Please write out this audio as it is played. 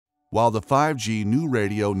While the 5G new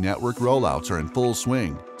radio network rollouts are in full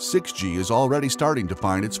swing, 6G is already starting to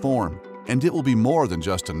find its form, and it will be more than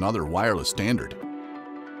just another wireless standard.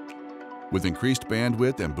 With increased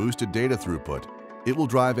bandwidth and boosted data throughput, it will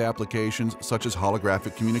drive applications such as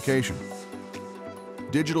holographic communication,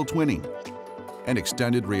 digital twinning, and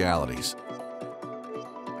extended realities.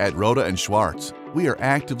 At Rohde and Schwarz, we are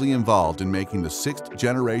actively involved in making the 6th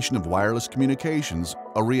generation of wireless communications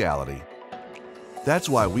a reality. That's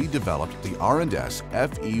why we developed the R&S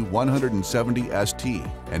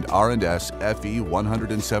FE170SR and R&S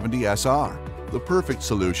FE170SR, the perfect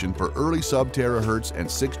solution for early sub-terahertz and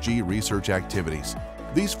 6G research activities.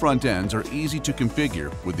 These front ends are easy to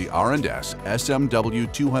configure with the R&S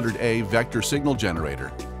SMW200A vector signal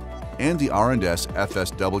generator and the R&S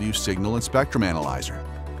FSW signal and spectrum analyzer.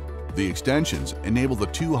 The extensions enable the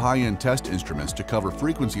two high-end test instruments to cover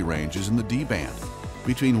frequency ranges in the D-band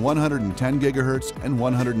between 110 GHz and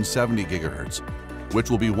 170 GHz, which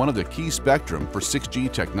will be one of the key spectrum for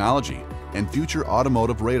 6G technology and future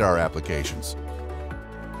automotive radar applications.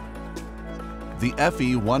 The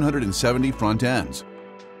FE170 front ends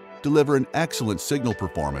deliver an excellent signal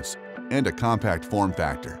performance and a compact form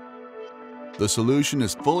factor. The solution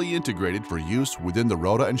is fully integrated for use within the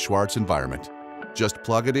Rohde and Schwarz environment. Just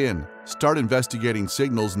plug it in, start investigating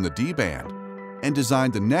signals in the D-band, and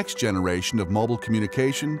design the next generation of mobile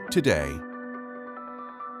communication today.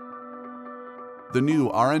 The new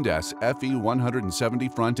R&S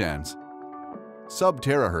FE170 front ends.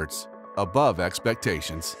 Sub-terahertz, above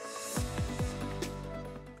expectations.